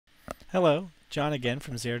Hello, John again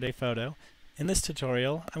from ZeroDayPhoto. In this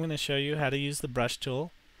tutorial, I'm going to show you how to use the brush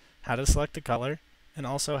tool, how to select a color, and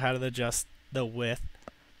also how to adjust the width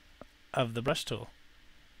of the brush tool.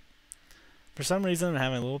 For some reason, I'm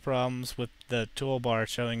having little problems with the toolbar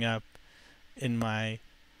showing up in my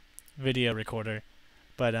video recorder,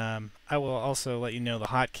 but I will also let you know the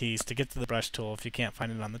hotkeys to get to the brush tool if you can't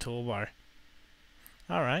find it on the toolbar.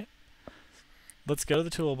 Alright, let's go to the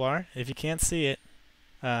toolbar. If you can't see it,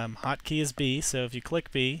 hotkey is B, so if you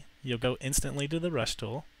click B, you'll go instantly to the brush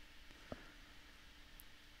tool.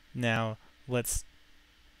 Now let's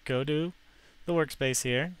go to the workspace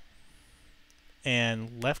here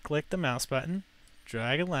and left click the mouse button,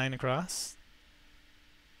 drag a line across,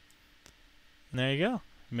 and there you go.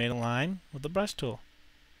 You made a line with the brush tool.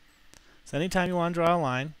 So anytime you want to draw a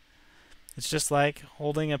line, it's just like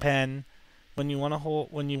holding a pen. When you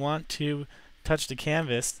want to touch the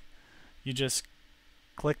canvas, you just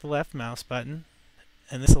click the left mouse button,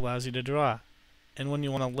 and this allows you to draw. And when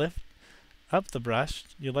you want to lift up the brush,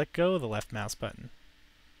 you let go of the left mouse button.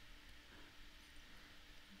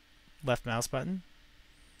 Left mouse button,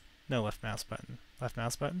 no left mouse button. Left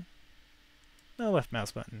mouse button, no left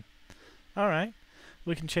mouse button. Alright,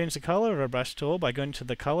 we can change the color of our brush tool by going to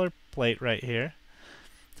the color plate right here,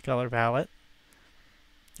 the color palette.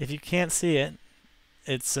 If you can't see it,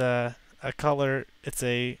 it's a color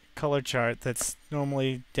chart that's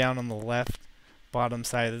normally down on the left bottom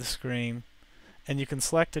side of the screen, and you can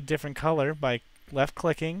select a different color by left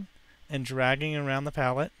clicking and dragging around the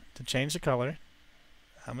palette to change the color.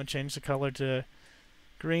 I'm going to change the color to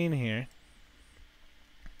green here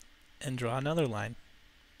and draw another line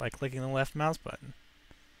by clicking the left mouse button,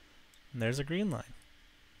 and there's a green line.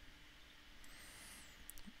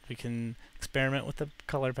 We can experiment with the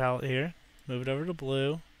color palette here, move it over to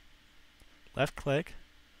blue, left click,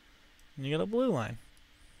 and you get a blue line.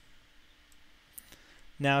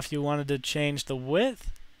 Now if you wanted to change the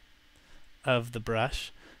width of the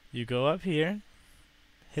brush, you go up here,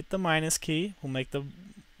 hit the minus key, will make the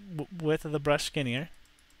width of the brush skinnier,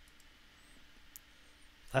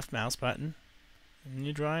 left mouse button, and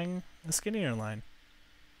you're drawing a skinnier line.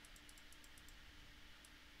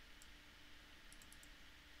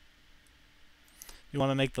 You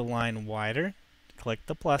want to make the line wider, click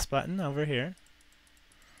the plus button over here,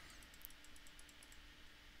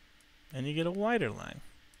 and you get a wider line.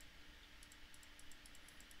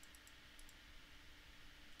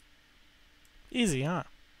 Easy, huh?